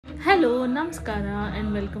Hello ನಮಸ್ಕಾರ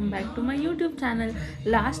and welcome back to my YouTube channel.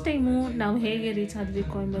 Last time ನಾವು ಹೇಗೆ reach ಆದ್ವಿ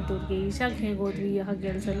ಕೊಯಂಬತ್ತೂರಿಗೆ, ಈಶಾಗೆ ಹೇಗೆ ಹೋದ್ವಿ,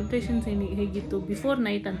 ಹಾಗೆ ಸೆಲೆಬ್ರೇಷನ್ಸ್ ಹೇಗಿತ್ತು ಬಿಫೋರ್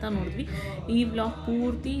ನೈಟ್ ಅಂತ ನೋಡಿದ್ವಿ. ಈ ವ್ಲಾಗ್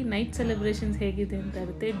ಪೂರ್ತಿ ನೈಟ್ ಸೆಲೆಬ್ರೇಷನ್ಸ್ ಹೇಗಿದೆ ಅಂತ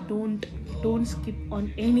ಇರುತ್ತೆ. Don't skip on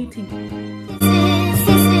anything.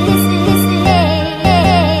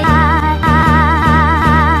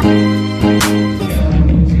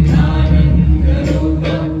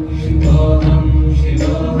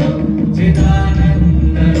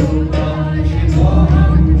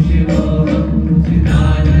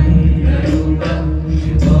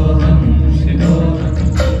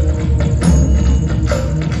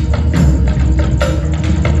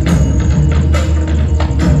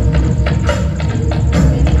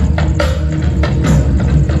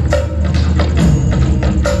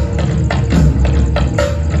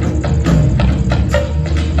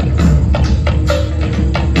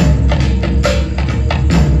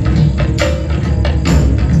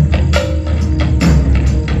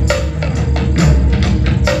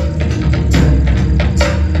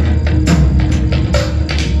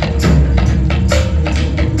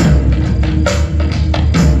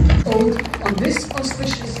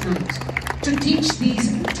 To teach these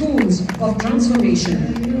tools of transformation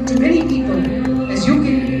to many people as you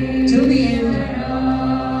can till the end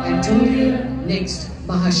and till the next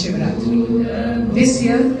Mahashivaratri. This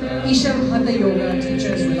year, Isha Hatha Yoga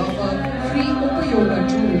teachers will offer free Upa Yoga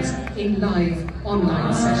tools in live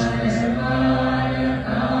online sessions.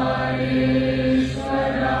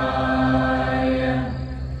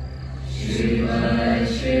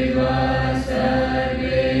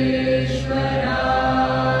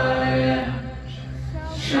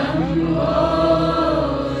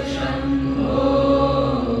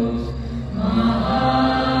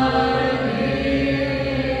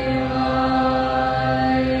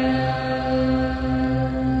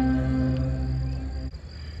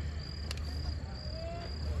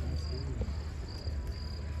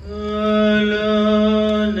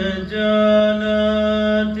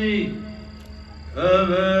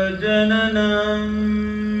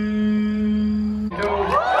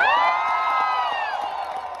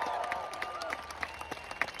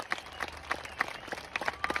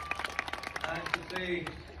 See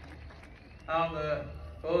how the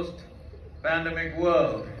post-pandemic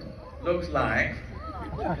world looks like,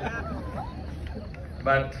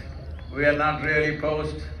 but we are not really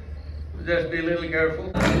post. Just be a little careful.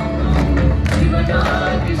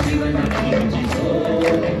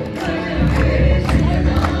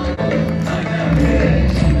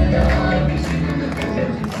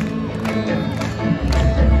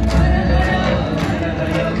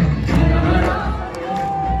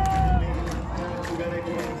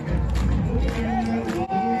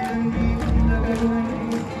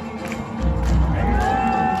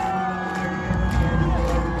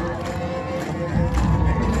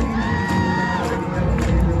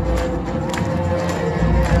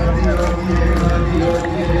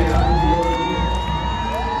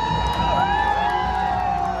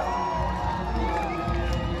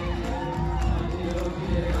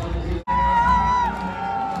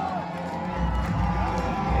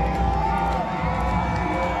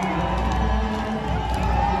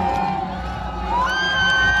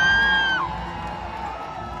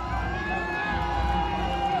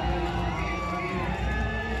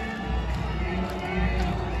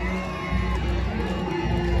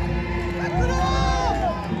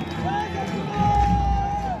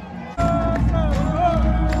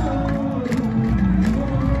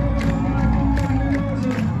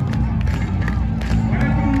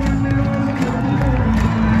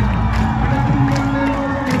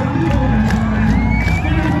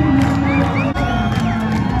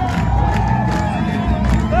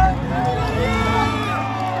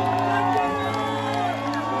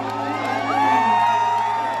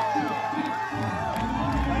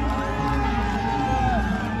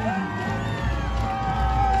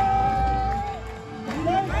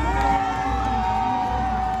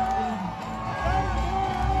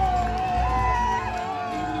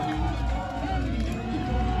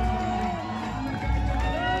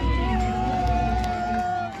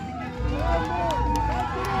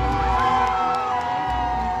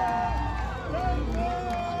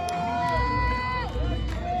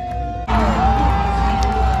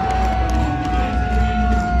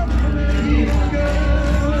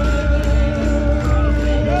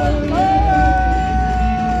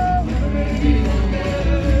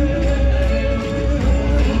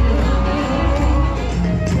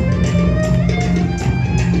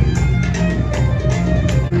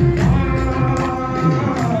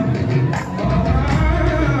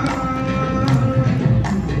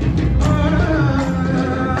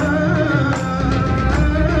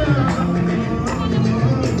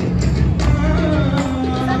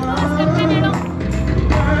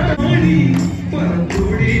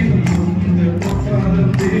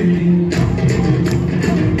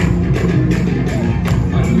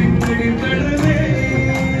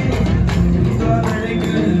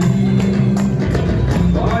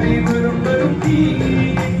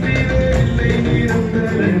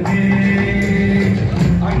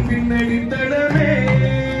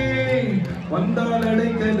 வந்தால்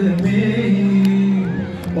அடைக்கலமே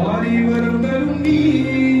பாரி வரும் தரும் நீ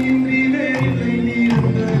இன்றிலே இல்லை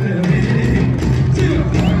நீருந்தரவே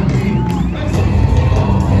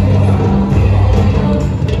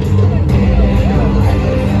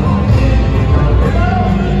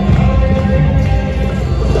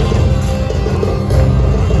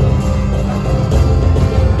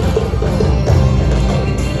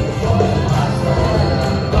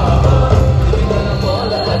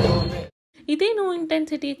ಇದೇನು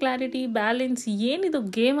intensity, clarity, balance ಏನಿದು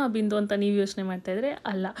game ಬಿಂದು ಅಂತ ನೀವು ಯೋಚನೆ ಮಾಡ್ತಾಯಿದ್ರೆ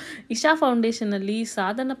ಅಲ್ಲ. ಇಶಾ ಫೌಂಡೇಶನಲ್ಲಿ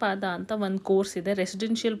ಸಾಧನ ಪಾದ ಅಂತ ಒಂದು ಕೋರ್ಸ್ ಇದೆ,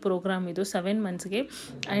 ರೆಸಿಡೆನ್ಷಿಯಲ್ ಪ್ರೋಗ್ರಾಮ್ ಇದು 7 ಮಂತ್ಸ್ಗೆ.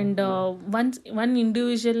 And one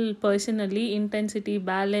individual ಪರ್ಸನಲ್ಲಿ intensity,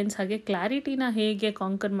 balance ಹಾಗೆ ಕ್ಲಾರಿಟಿನ ಹೇಗೆ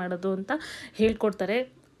ಕಾಂಕರ್ ಮಾಡೋದು ಅಂತ ಹೇಳ್ಕೊಡ್ತಾರೆ.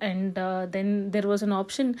 And then there was an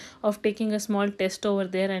option of taking a small test over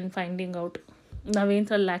there and finding out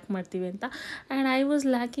ನಾವೇನ್ರಲ್ಲಿ lac ಮಾಡ್ತೀವಿ ಅಂತ. And I was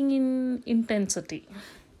lacking in intensity.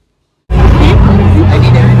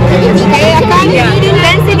 Okay, I can't need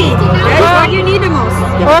intensity. That's what you need the most.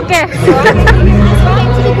 Okay.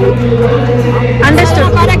 Understood.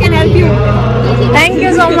 But I can help you. Thank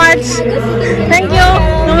you so much. Thank you.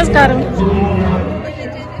 Namaskaram.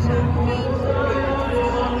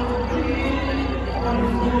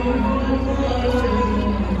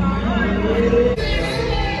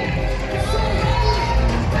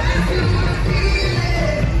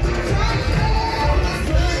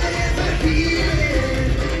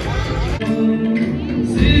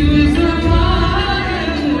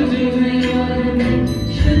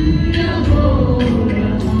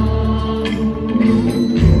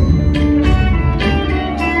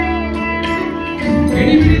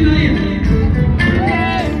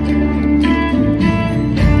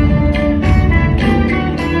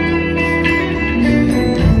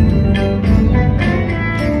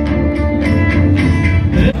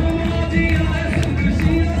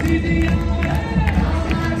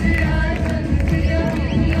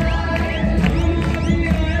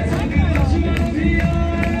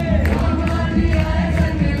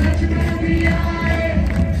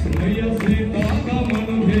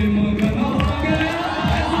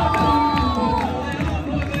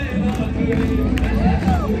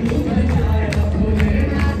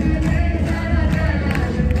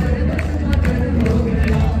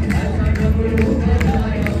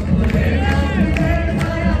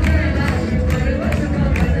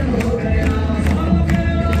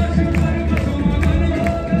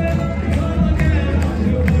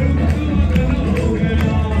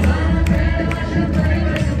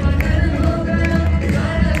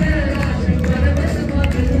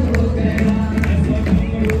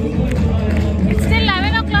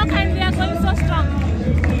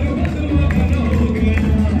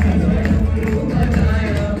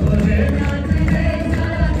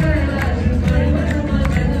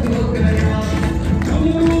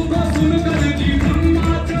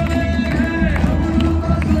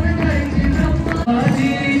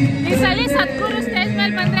 Sadguru stage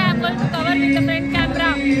ಮೇಲೆ ಬಂದ್ರೆ I'm going to cover with the front camera.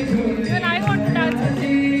 Even I want to dance with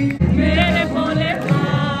him. मेरे भोले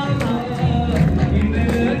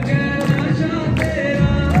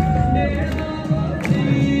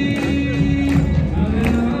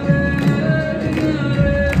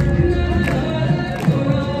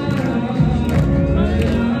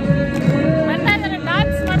ಬರ್ತಾ ಇದ್ದಾರೆ,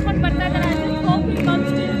 dance ಮಾಡ್ಕೊಂಡು ಬರ್ತಾ ಇದ್ದಾರೆ. I hope he comes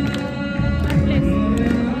to that place.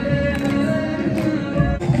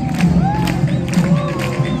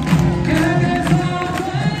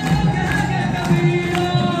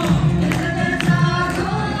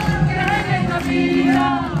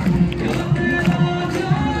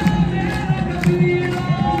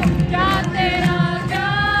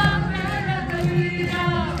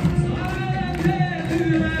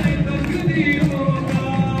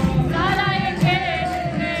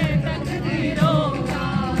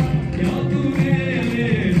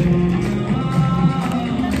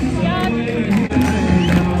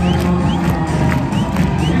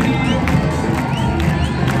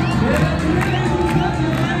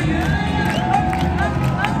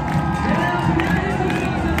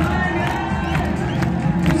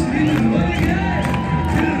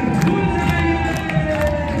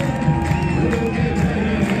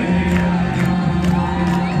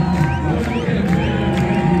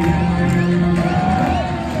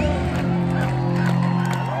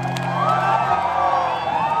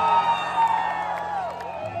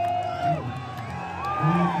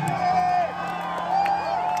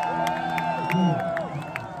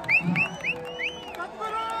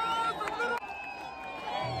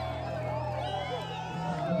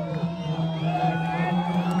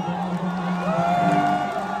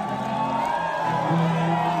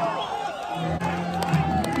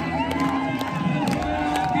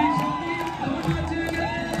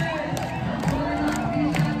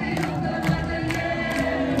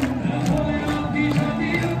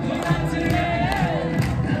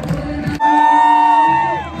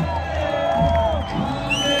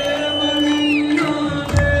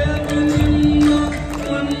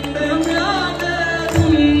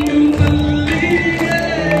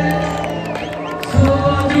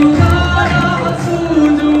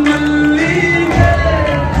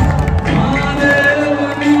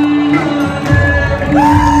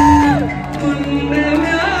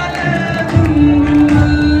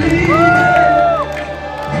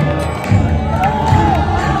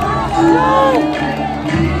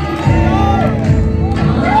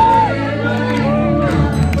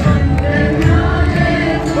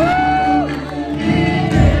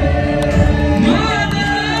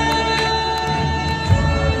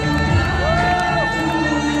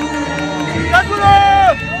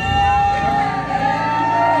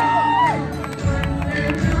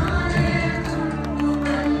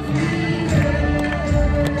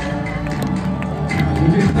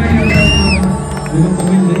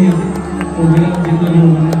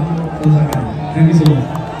 Thank you so much.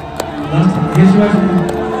 Last Mahashivaratri.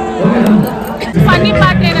 Okay, now. Funny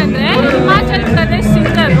part ಏನಂದ್ರೆ ಹಿಮಾಚಲ್ ಪ್ರದೇಶ್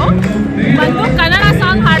ಸಿಂಗರು ಒಂದು Kannada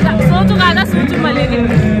song ಹಾಡ್ದ ಸೋತುಗಾದ ಸೂಜು ಮಲ್ಲಿಗೆ.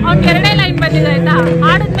 ಅವ್ನಿಗೆ 2 ಲೈನ್ ಬಂದಿದೆ ಆಯ್ತಾ.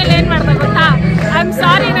 ಹಾಡಿದ್ಮೇಲೆ ಏನು ಮಾಡ್ದ ಗೊತ್ತಾ, ಐ ಆಮ್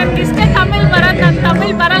ಸಾರಿ ನನಗೆ ಇಷ್ಟೇ ತಮಿಳ್ ಬರೋದು, ನಾನು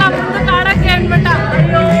ತಮಿಳ್ ಬರಲ್ಲ ಮುಂದಕ್ಕೆ ಹಾಡೋಕ್ಕೆ ಅಂದ್ಬಿಟ್ಟ.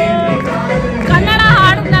 ಅಯ್ಯೋ ಕನ್ನಡ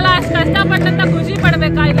ಹಾಡಿದ್ನಲ್ಲ ಅಷ್ಟು ಕಷ್ಟಪಟ್ಟಂತ ಖುಷಿ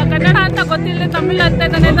ಪಡ್ಬೇಕಾ, ಇಲ್ಲ ಕನ್ನಡ ಅಂತ ಗೊತ್ತಿಲ್ಲದೆ ತಮಿಳ್ ಅಂತ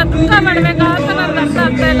ಇದ್ದಾನೆ ಅಂತ ದುಃಖ ಪಡ್ಬೇಕಾ ಅಂತ ನನಗೆ ಅರ್ಥ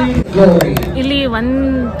ಆಗ್ತಾ ಇಲ್ಲ. ಇಲ್ಲಿ one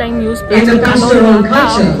time use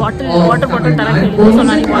water bottle ತರ ಕೇಳಿದ್ರು. ಸೊ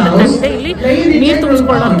ನನಗೆ ವಾಟರ್ ತಂದಿದೆ. ಇಲ್ಲಿ ನೀರು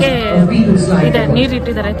ತುಂಬಿಸ್ಕೊಳ್ಳೋಕ್ಕೆ ಇದೆ, ನೀರು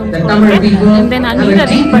ಇಟ್ಟಿದ್ದಾರೆ ತುಂಬಿಸ್ಕೊಳ್ಳೋಕ್ಕೆ. ದೆನ್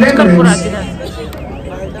ನೀರಲ್ಲಿ ಪಂಚಕರ್ಪೂರ ಹಾಕಿದ್ದಾರೆ.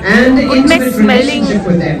 ಸ್ಮೆಲ್ಲಿಂಗ್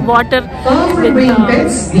ವಾಟರ್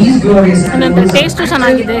ನಂತರ ಟೇಸ್ಟು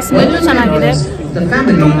ಚೆನ್ನಾಗಿದೆ, ಸ್ಮೆಲ್ಲು ಚೆನ್ನಾಗಿದೆ,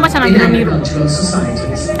 ತುಂಬ ಚೆನ್ನಾಗಿದೆ ನೀರು.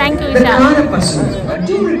 Thank you Isha.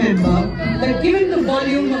 Do remember that given the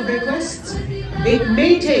volume of requests, it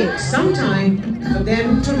may take some time for them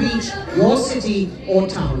to reach your city or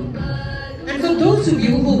town. And for those of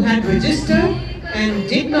you who had registered and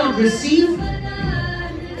did not receive,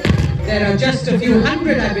 there are just a few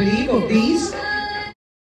hundred, I believe, of these.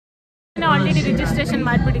 Already registration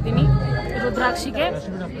ಮಾಡಿಬಿಟ್ಟಿದ್ದೀನಿ ರುದ್ರಾಕ್ಷಿಗೆ.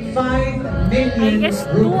 I guess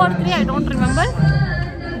 2 or 3, I don't remember.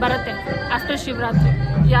 ಬರುತ್ತೆ after Shivaratri.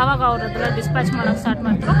 ಯಾವಾಗ ಅವ್ರು ಅದೆಲ್ಲ dispatch ಮಾಡೋಕ್ಕೆ start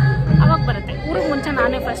ಮಾಡ್ತಾರೋ ಅವಾಗ ಬರುತ್ತೆ. ಊರಿಗೆ ಮುಂಚೆ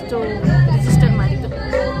ನಾನೇ ಫಸ್ಟು ರಿಜಿಸ್ಟರ್ ಮಾಡಿದ್ದು.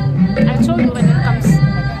 I showed you when it comes.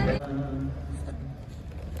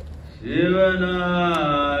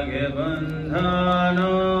 ಶಿವನಾಗೆ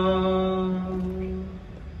ಬಂಧನೋ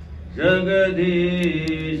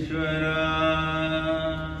ಜಗದೀಶ್ವರ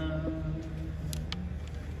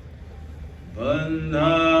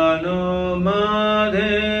ಬಂಧನೋ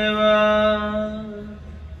ಮಾದೇವ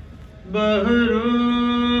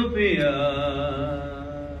ಬಹುರೂಪಿಯ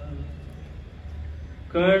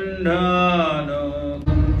ಕಂಡಾನೋ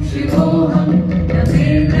ಶಿವೋಹಂ ನಮೇ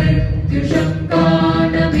ಮೃತ್ಯುಶಂಕಾ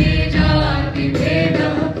ನಮೇ ಜಾತಿ ಭೇದ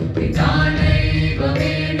ಪಿತಾ ನೈವ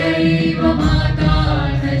ಮೇ ನೈವ ಮಾತಾ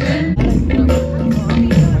ನ ಜನ್ಮ.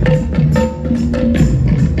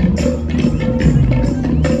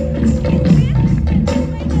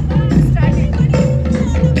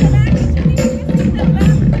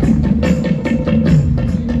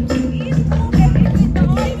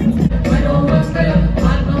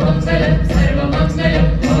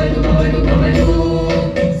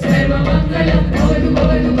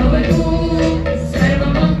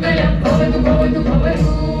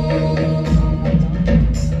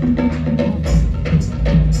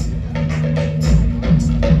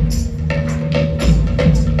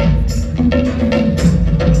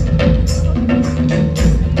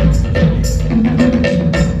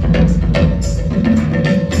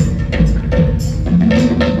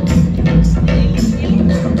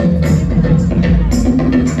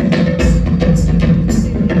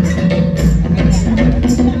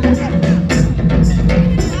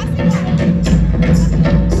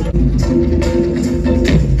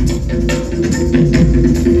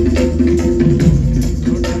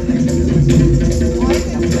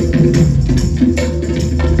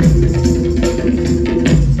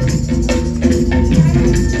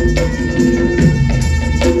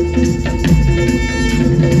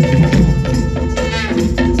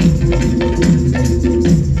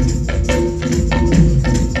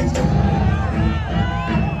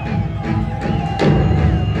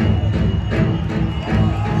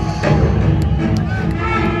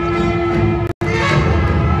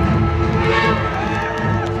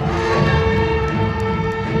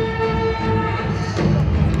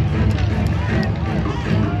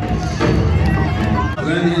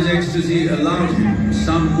 When his ecstasy allows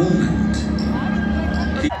some movement,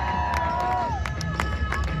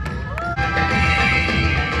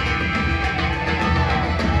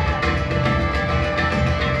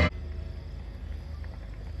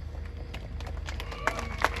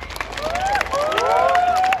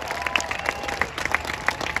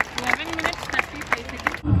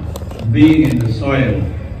 being in the soil,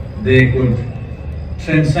 they could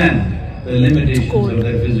transcend the limitations of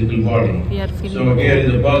their physical body. So here is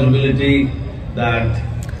a possibility that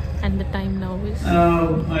And the time now is I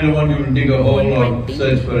don't want you to dig a hole or 1:20.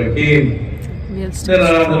 search for a cave. we'll still There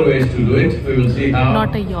are other ways to do it. We will see how.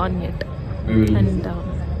 not a yawn yet. We will And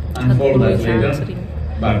unfold Sadguru that is later. answering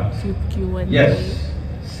But few Q&A yes,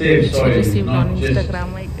 save which we soil is received not on just Instagram,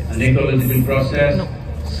 I guess. an ecological process. No.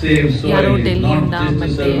 Save Yaro soil is Delhi not inda just a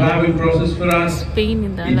ಮತ್ತೆ survival process for us. Spain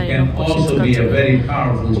ಇಂದ It ಎಲ್ಲ can also be a very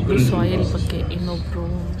powerful ಒಬ್ರು spiritual soil process. ಬಗ್ಗೆ, ಇನ್ನೊಬ್ರು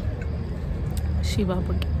ಶಿವ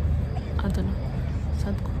ಬಗ್ಗೆ ಅದನ್ನು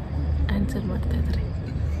ಸದ್ಗುರು answer ಮಾಡ್ತಾ ಇದ್ದಾರೆ.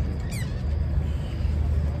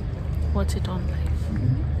 Watch it on live.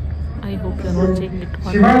 I hope you are watching it.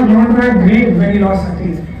 Shiva, you want to add green? he lost Sati.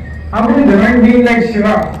 How can a divine being like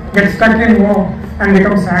Shiva get stuck in woe and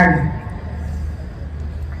become sad?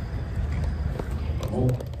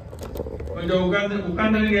 கொஞ்சம்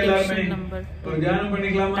உட்கார்ந்து எல்லாருமே ஒரு தியானம்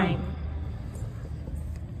பண்ணிக்கலாமா?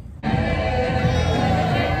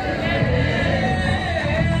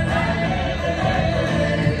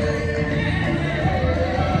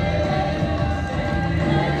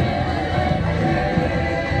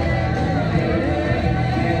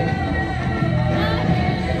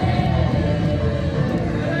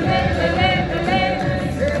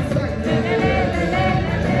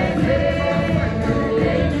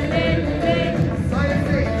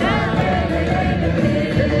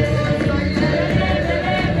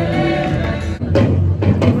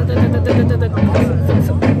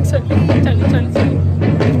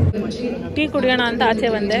 Tea ಕುಡಿಯೋಣ ಅಂತ ಆಚೆ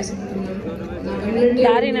ಬಂದೆ.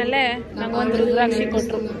 ದಾರಿನಲ್ಲೇ ನಂಗೊಂದು ರುದ್ರಾಕ್ಷಿ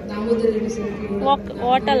ಕೊಟ್ಟರು.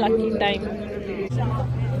 What a lucky time.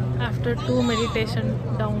 After 2 meditation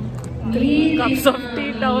down, 3 cups of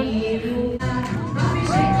tea down.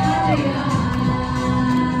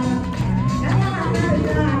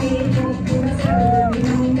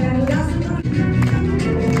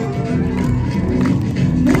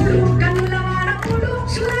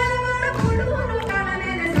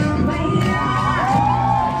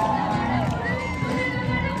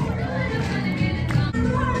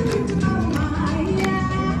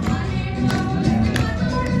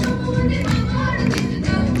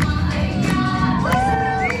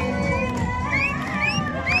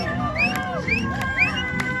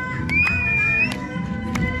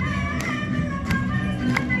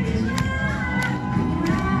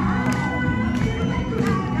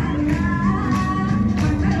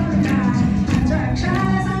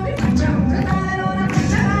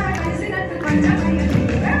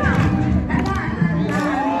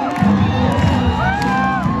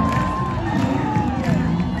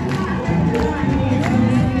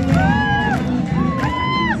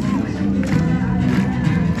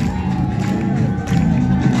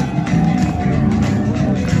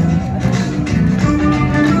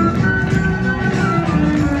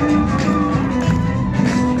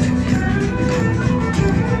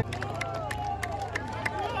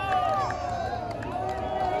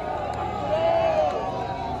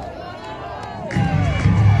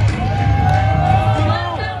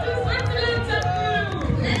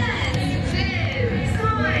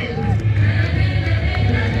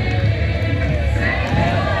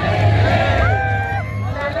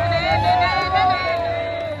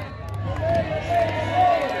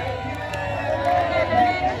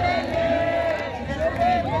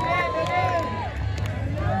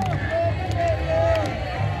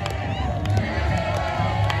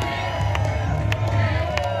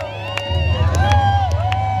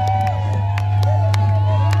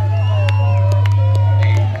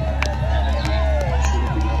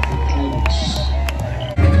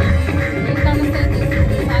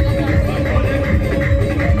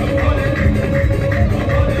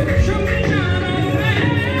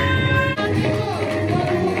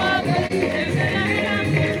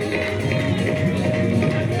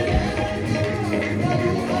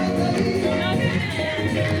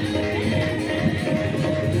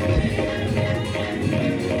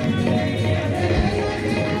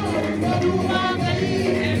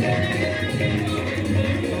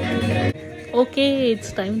 Okay,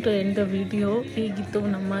 it's time to end the video. ಹೇಗಿತ್ತು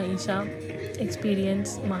ನಮ್ಮ Isha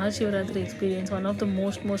experience, Mahashivratri experience? One of the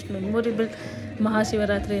most memorable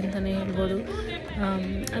Mahashivratri ಅಂತಲೇ ಹೇಳ್ಬೋದು.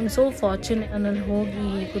 I am so fortunate. ನಾನು ಹೋಗಿ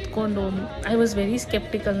ಕುತ್ಕೊಂಡು ಐ ವಾಸ್ ವೆರಿ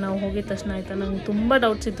ಸ್ಕೆಪ್ಟಿಕಲ್. ನಾವು ಹೋಗಿದ ತಕ್ಷಣ ಆಯಿತಾ, ನಂಗೆ ತುಂಬ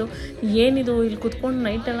ಡೌಟ್ಸ್ ಇತ್ತು. ಏನಿದು ಇಲ್ಲಿ ಕುತ್ಕೊಂಡು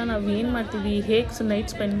ನೈಟೆಲ್ಲ ನಾವು ಏನು ಮಾಡ್ತೀವಿ, ಹೇಗೆ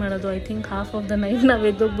ನೈಟ್ ಸ್ಪೆಂಡ್ ಮಾಡೋದು? I think half of the night ನಾವು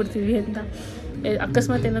ಎದ್ದೋಗ್ಬಿಡ್ತೀವಿ ಅಂತ.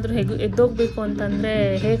 ಅಕಸ್ಮಾತ್ ಏನಾದರೂ ಎದ್ದೋಗಬೇಕು ಅಂತಂದರೆ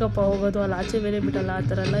ಹೇಗಪ್ಪ ಹೋಗೋದು, ಅಲ್ಲಿ ಆಚೆ ಬೇರೆ ಬಿಟ್ಟಲ್ಲ, ಆ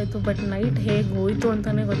ಥರ ಎಲ್ಲ ಇತ್ತು. ಬಟ್ ನೈಟ್ ಹೇಗೆ ಹೋಯಿತು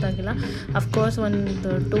ಅಂತಲೇ ಗೊತ್ತಾಗಿಲ್ಲ. ಅಫ್ಕೋರ್ಸ್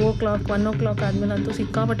ಒಂದು 2 o'clock 1 o'clock ಆದಮೇಲೆ ಅಂತೂ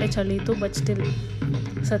ಸಿಕ್ಕಾಪಟ್ಟೆ ಚಳಿ ಇತ್ತು. But still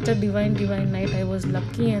such a divine night. I was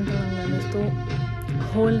lucky ಅಂತ ನಂಗೆ ಅನ್ನಿಸ್ತು.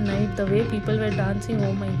 Hole night the way people wear dancing,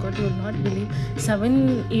 O my god, you will not believe. 7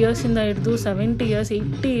 yearsಯಿಂದ ಹಿಡಿದು 70 years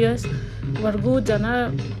 80 yearsವರೆಗೂ ಜನ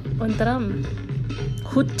ಒಂಥರ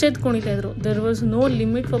ಹುಚ್ಚೆದ್ದು ಕುಣಿತಾಯಿದ್ರು. There was no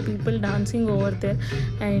limit for people dancing over there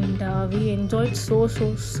and we enjoyed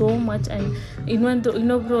so much. And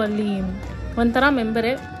ಇನ್ನೊಬ್ಬರು ಅಲ್ಲಿ ಒಂಥರ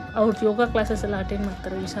ಮೆಂಬರೇ, ಅವ್ರ ಯೋಗ ಕ್ಲಾಸಸ್ ಎಲ್ಲ attend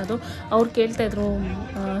ಮಾಡ್ತಾರೆ ಈಶಾದು. ಅವ್ರು ಕೇಳ್ತಾಯಿದ್ರು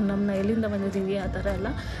ನಮ್ಮನ್ನ ಎಲ್ಲಿಂದ ಬಂದಿದ್ದೀವಿ ಆ ಥರ ಎಲ್ಲ.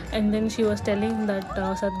 And then she was telling that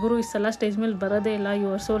ಸದ್ಗುರು ಈ ಸಲ ಸ್ಟೇಜ್ ಮೇಲೆ ಬರೋದೇ ಇಲ್ಲ, ಯು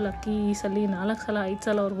ಆರ್ ಸೋ ಲಕ್ಕಿ. ಈ ಸಲ 4 ಸಲ 5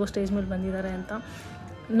 ಸಲ ಅವ್ರಿಗೂ ಸ್ಟೇಜ್ ಮೇಲೆ ಬಂದಿದ್ದಾರೆ ಅಂತ.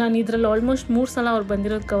 ನಾನು ಇದರಲ್ಲಿ ಆಲ್ಮೋಸ್ಟ್ 3 ಸಲ ಅವ್ರು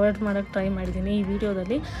ಬಂದಿರೋದು ಕವರ್ ಮಾಡೋಕ್ಕೆ ಟ್ರೈ ಮಾಡಿದ್ದೀನಿ ಈ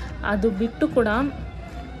ವಿಡಿಯೋದಲ್ಲಿ. ಅದು ಬಿಟ್ಟು ಕೂಡ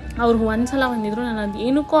ಅವ್ರು 1 ಸಲ ಬಂದಿದ್ರು. ನಾನು ಅದು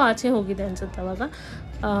ಏನಕ್ಕೋ ಆಚೆ ಹೋಗಿದೆ ಅನಿಸುತ್ತೆ ಅವಾಗ.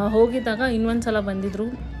 ಹೋಗಿದ್ದಾಗ ಇನ್ನೊಂದು ಸಲ ಬಂದಿದ್ದರು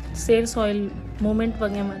ಸೇರ್ ಸಾಯಿಲ್ ಮೂಮೆಂಟ್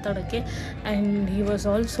ಬಗ್ಗೆ ಮಾತಾಡೋಕ್ಕೆ. And he was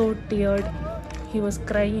also ಟಿಯರ್ಡ್, he was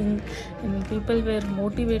crying and people were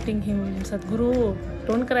motivating him, Sadguru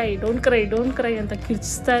don't cry ಅಂತ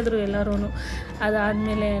ಕಿರ್ಚ್ತಾ ಇದ್ರು ಎಲ್ಲರೂ.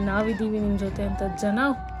 ಅದಾದಮೇಲೆ ನಾವಿದ್ದೀವಿ ನಿಮ್ಮ ಜೊತೆ ಅಂತ ಜನ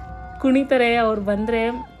ಕುಣಿತಾರೆ ಅವ್ರು ಬಂದರೆ.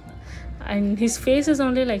 And his face is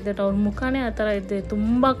only like that, ಅವ್ರ ಮುಖನೇ ಆ ಥರ ಇದೆ,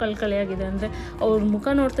 ತುಂಬ ಕಳ್ಕಳಿಯಾಗಿದೆ. ಅಂದರೆ ಅವ್ರ ಮುಖ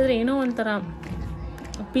ನೋಡ್ತಿದ್ರೆ ಏನೋ ಒಂಥರ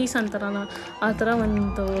ಪೀಸ್ ಅಂತಾರಲ್ಲ ಆ ಥರ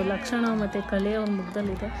ಒಂದು ಲಕ್ಷಣ ಮತ್ತು ಕಲೆ ಅವ್ರ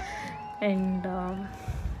ಮುಖದಲ್ಲಿದೆ. And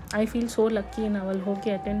I feel so lucky ನಾವಲ್ಲಿ ಹೋಗಿ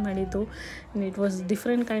ಅಟೆಂಡ್ ಮಾಡಿದ್ದು. and it was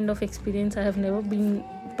different kind of experience. I have never been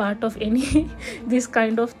part of any this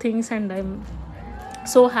kind of things and I'm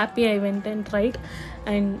so happy I went and tried.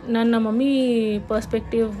 and ನನ್ನ mummy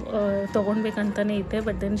perspective ತೊಗೊಳ್ಬೇಕಂತಲೇ ಇದ್ದೆ,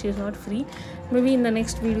 but then she is not free. maybe in the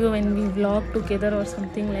next video when we vlog together or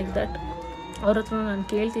something like that ಅವ್ರ ಹತ್ರ ನಾನು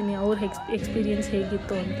ಕೇಳ್ತೀನಿ ಅವ್ರ experience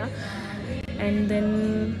ಹೇಗಿತ್ತು ಅಂತ. And then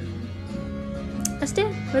ಅಷ್ಟೇ,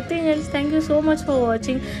 nothing else. Thank you so much for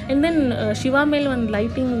watching. And then Shiva ಮೇಲೆ ಒಂದು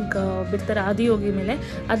ಲೈಟಿಂಗ್ ಬಿಡ್ತಾರೆ ಆದಿಯೋಗಿ ಮೇಲೆ,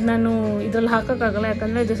 ಅದು ನಾನು ಇದರಲ್ಲಿ ಹಾಕೋಕ್ಕಾಗಲ್ಲ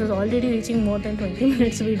ಯಾಕಂದರೆ this is already reaching more than 20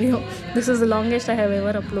 minutes video. This is the longest I have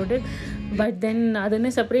ever uploaded. But then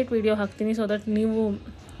ಅದನ್ನೇ ಸಪ್ರೇಟ್ ವಿಡಿಯೋ ಹಾಕ್ತೀನಿ ಸೊ ದಟ್ ನೀವು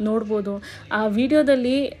ನೋಡ್ಬೋದು. ಆ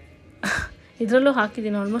ವಿಡಿಯೋದಲ್ಲಿ ಇದರಲ್ಲೂ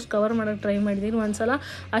ಹಾಕಿದ್ದೀನಿ, ಆಲ್ಮೋಸ್ಟ್ ಕವರ್ ಮಾಡೋಕ್ಕೆ ಟ್ರೈ ಮಾಡಿದ್ದೀನಿ. ಒಂದು ಸಲ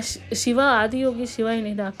ಆ ಶಿವ ಆದಿಯೋಗಿ ಶಿವ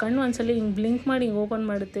ಏನಿದೆ ಆ ಕಣ್ಣು ಒಂದ್ಸಲ ಹಿಂಗೆ ಬ್ಲಿಂಕ್ ಮಾಡಿ ಹಿಂಗೆ ಓಪನ್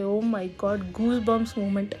ಮಾಡುತ್ತೆ. ಓ ಮೈ ಗಾಡ್, ಗೂಸ್ ಬಂಪ್ಸ್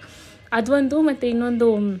ಮೂಮೆಂಟ್ ಅದೊಂದು. ಮತ್ತು ಇನ್ನೊಂದು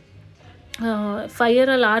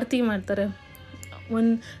ಫೈರಲ್ಲಿ ಆರತಿ ಮಾಡ್ತಾರೆ,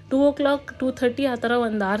 ಒಂದು 2 o'clock 2:30 ಆ ಥರ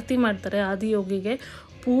ಒಂದು ಆರತಿ ಮಾಡ್ತಾರೆ ಆದಿಯೋಗಿಗೆ.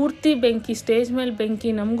 ಪೂರ್ತಿ ಬೆಂಕಿ, ಸ್ಟೇಜ್ ಮೇಲೆ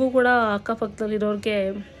ಬೆಂಕಿ. ನಮಗೂ ಕೂಡ ಅಕ್ಕಪಕ್ಕದಲ್ಲಿರೋರಿಗೆ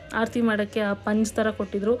ಆರತಿ ಮಾಡೋಕ್ಕೆ ಆ ಪಂಚ್ ಥರ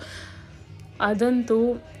ಕೊಟ್ಟಿದ್ರು. ಅದಂತೂ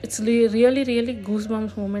it's really goose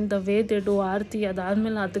bumps moment, the way they do ಆರತಿ.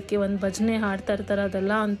 ಅದಾದಮೇಲೆ ಅದಕ್ಕೆ ಒಂದು ಭಜನೆ ಹಾಡ್ತಾ ಇರ್ತಾರೆ,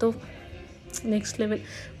 ಅದೆಲ್ಲ ಅಂತೂ ನೆಕ್ಸ್ಟ್ ಲೆವೆಲ್.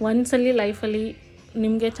 ಒಂದ್ಸಲಿ ಲೈಫಲ್ಲಿ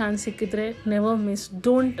ನಿಮಗೆ ಚಾನ್ಸ್ ಸಿಕ್ಕಿದ್ರೆ never miss,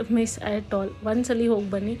 don't miss at all. ಒಂದ್ಸಲಿ ಹೋಗಿ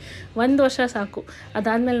ಬನ್ನಿ, 1 ವರ್ಷ ಸಾಕು.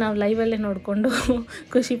 ಅದಾದಮೇಲೆ ನಾವು ಲೈವಲ್ಲೇ ನೋಡಿಕೊಂಡು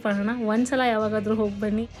ಖುಷಿ ಪಡೋಣ. ಒಂದ್ಸಲ ಯಾವಾಗಾದರೂ ಹೋಗಿ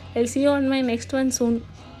ಬನ್ನಿ. I C you on my next one soon.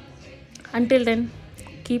 Until then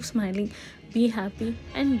keep smiling, be happy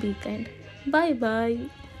and be kind. Bye bye.